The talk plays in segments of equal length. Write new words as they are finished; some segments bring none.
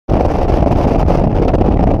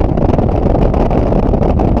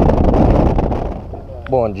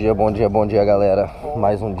Bom dia, bom dia, bom dia, galera.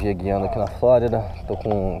 Mais um dia guiando aqui na Flórida. Tô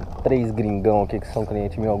com 3 gringão aqui que são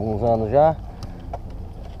clientes meus há alguns anos já.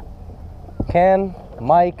 Ken,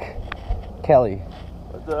 Mike, Kelly.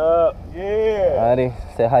 What's up? Yeah. Alrighty,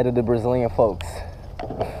 say hi to the Brazilian folks.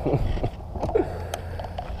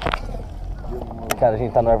 Cara, a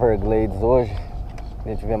gente tá no Everglades hoje. A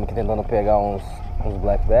gente viemos aqui tentando pegar uns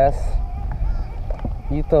black bass.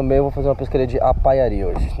 E também vou fazer uma pescaria de Apaiari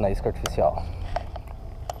hoje, na isca artificial.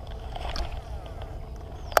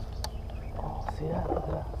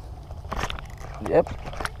 Yep,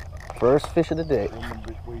 first fish of the day.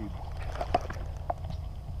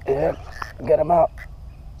 Yep, get him out.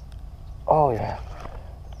 Oh yeah.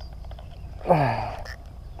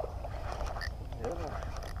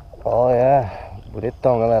 Oh yeah,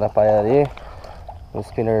 bonitão, galera. Apaiari, um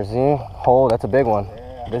spinnerzinho. Oh, that's a big one.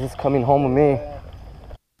 This is coming home with me.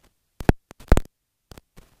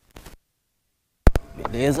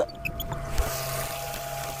 Beleza.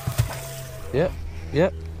 Yep,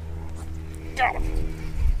 yep.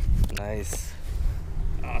 Nice.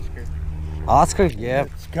 Oscar. Oscar? Yeah.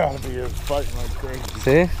 It's gotta be his fighting like crazy.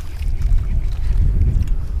 See?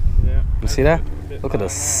 Yeah. You see that? Look at the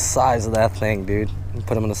size of that thing, dude. Let me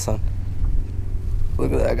put him in the sun.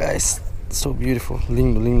 Look at that, guys. So beautiful.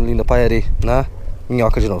 Lindo, lindo, lindo. Apaiari, né?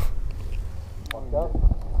 Minhoca de novo.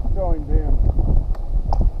 Going down.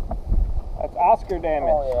 That's Oscar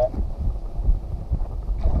damage. Oh, yeah.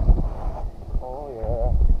 Oh,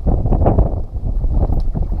 yeah.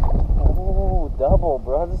 Oh, double,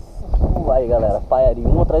 brothers. Vamos lá aí, galera. Apaiari,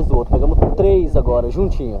 um atrás do outro. Pegamos 3 agora,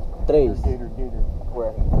 juntinho. 3. Gator.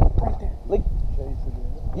 Where? Right there. Like, Chase it.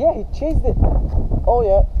 yeah, he chased it. Oh,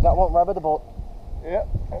 yeah. Got one right by the boat. Yep.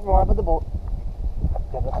 Right by the boat.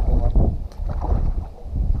 Yeah, that's a good one.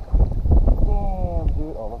 Damn,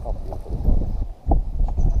 dude. Oh, look how beautiful this is.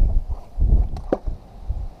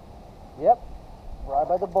 Yep. Right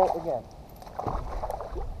by the boat again.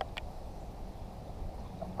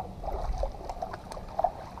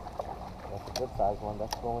 That's a good sized one.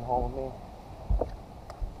 That's going home with me.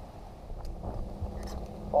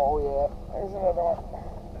 Oh yeah, there's another one.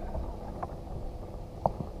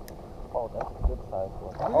 Oh, that's a good sized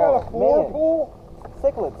one. You got a 4-pool?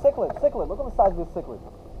 Cichlid. Look at the size of this cichlid.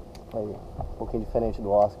 Aí, um pouquinho diferente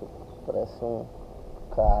do Oscar. Parece um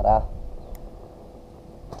cará.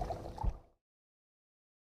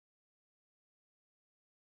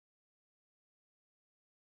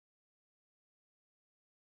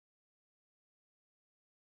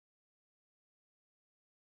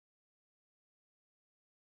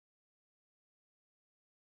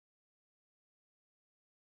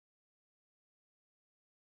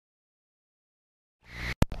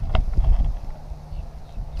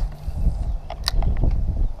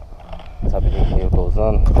 Sabe o que eu tô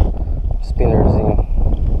usando? Spinnerzinho,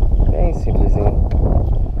 bem simplesinho.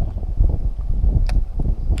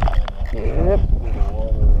 Yep.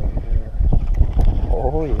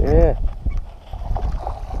 Oh yeah.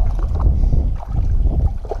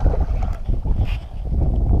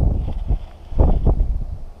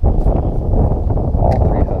 All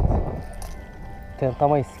 3 hooks. Tentar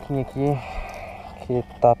uma isquinha aqui que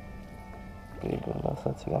tá pegando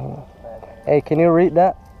bastante cigarrinho. Hey, can you read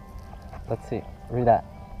that? Let's see. Read that.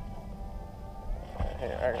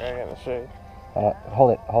 Here, I gotta show you.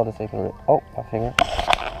 Hold it so you can read. Oh, my finger.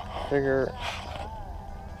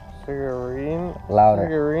 Cigarrina. Louder.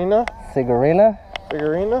 Cigarrina.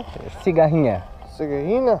 Cigarrina. Cigarrinha.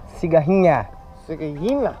 Cigarrina. Cigarrinha.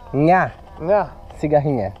 Cigarrina. Nha. Yeah.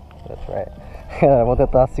 Cigarrinha. That's right. Vamos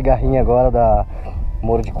tentar a cigarrinha agora da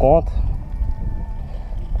Moro de Conta.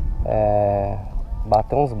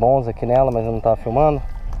 Bateu uns bons aqui nela, mas eu não tava filmando.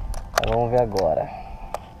 Então vamos ver agora.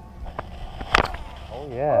 Oh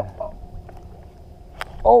yeah.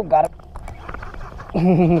 Oh, got it.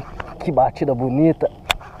 Que batida bonita.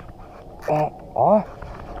 Ó.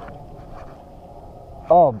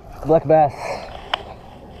 Oh, black bass.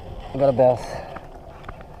 Got a bass.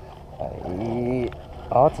 Aí.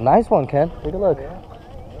 Oh, it's a nice one, Ken. Take a look.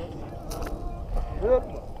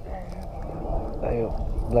 Aí, o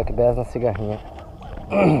black bass na cigarrinha.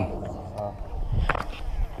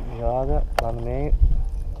 Joga lá no meio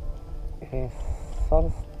e só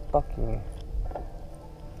nos toquinhos.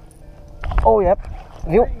 Oh, yep.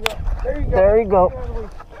 Viu? There you go.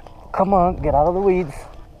 Come on, get out of the weeds.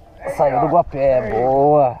 Saiu do guapé.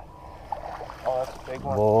 Boa.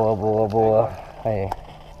 Boa. Aí.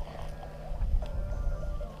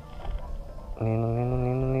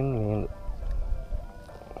 Lindo.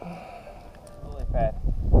 Lily pad.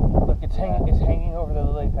 Look, it's hanging over the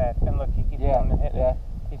lily pad, and look, he keeps coming and hitting it.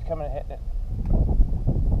 He's coming and hitting it.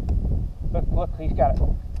 Look, he's got it.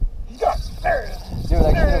 He's got it. There it is. Dude,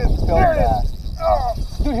 I There it should is. have filmed There it that. is. Oh,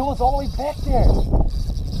 Dude, he was all the way back there.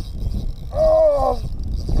 oh,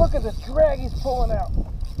 look at the drag he's pulling out.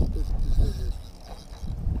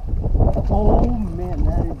 Oh man,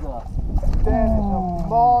 that is a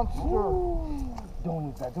monster. Don't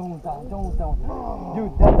eat that, don't.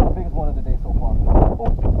 Dude, that's the biggest one of the day so far.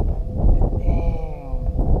 Oh. Dang.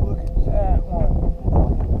 Look at that one.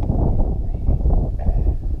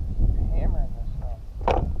 Hammering this stuff.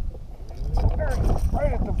 There it is,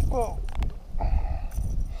 right at the boat.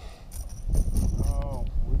 Oh,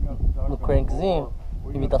 we got stuck No on the crankzinho. board. We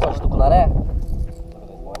got Imitação de stuck tucunaré.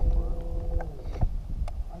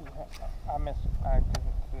 I missed it. I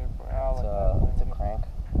couldn't see it. It's a crank.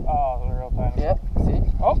 Oh, the real tiny. Yep, see?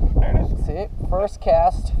 Oh, there it is. See? First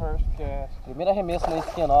cast. First cast. Primeiro arremesso na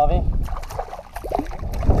isquinha nova, hein?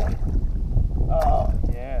 Oh,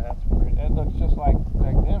 yeah, that's pretty. It looks just like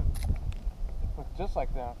them. Looks just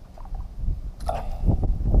like them.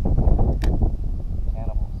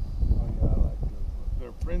 Cannibals. Oh yeah, I like those.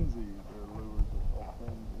 They're frenzy. Their lures are called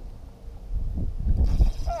frenzy.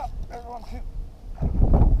 Oh, there's one too.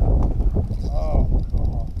 Oh,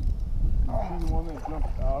 God. You see the one that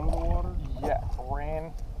jumped out of the water? Yeah,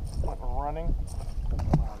 went running.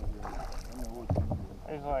 Come out of here. I know what you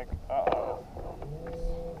did. He's like, uh-oh.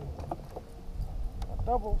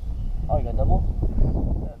 Doubles. Oh, you got double?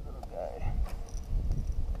 That little guy.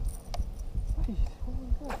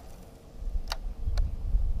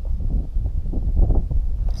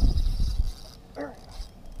 There.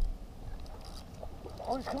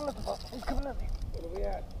 Oh, he's coming at the boat. He's coming at me. What are we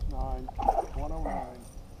at? 9. 109.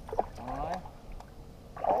 Alright.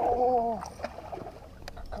 Oh.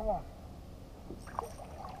 Come on.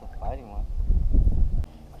 The fighting one.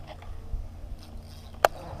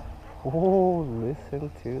 Oh, listen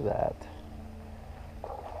to that.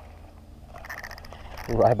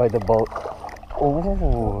 Right by the boat. Oh.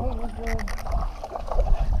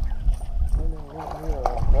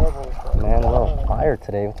 Man, a little fire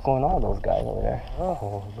today. What's going on with those guys over there?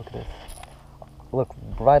 Oh, look at this. Look,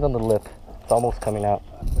 right on the lip. It's almost coming out.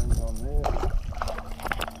 That thing's on there.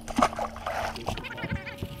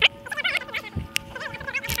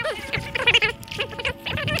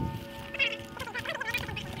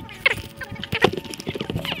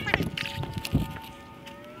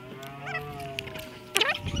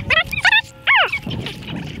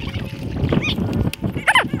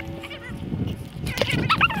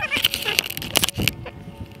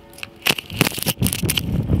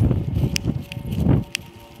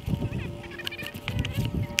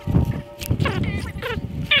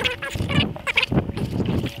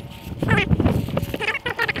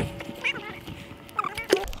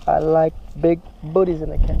 I like big booties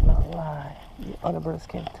and I cannot lie. The other birds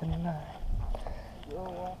can't deny.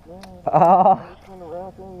 Ah.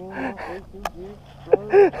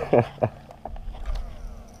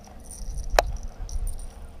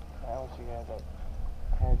 I wish you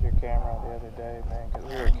had your camera the other day, man, because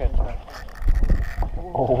we were catching it.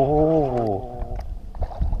 Oh.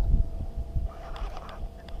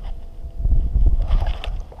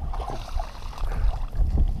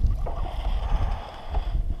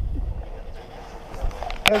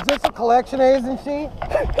 Is this a collection agency?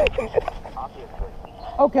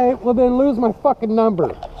 Okay, well then lose my fucking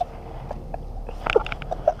number.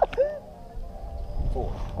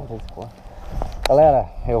 Galera,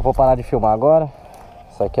 eu vou parar de filmar agora.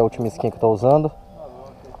 Essa aqui é a última skin que eu tô usando.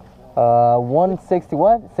 160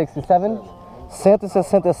 what? 67?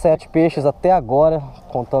 167 peixes até agora,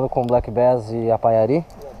 contando com Black Bass e Apaiari.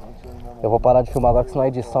 Eu vou parar de filmar agora, porque senão a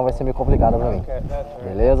edição vai ser meio complicada pra mim.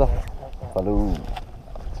 Beleza? Falou!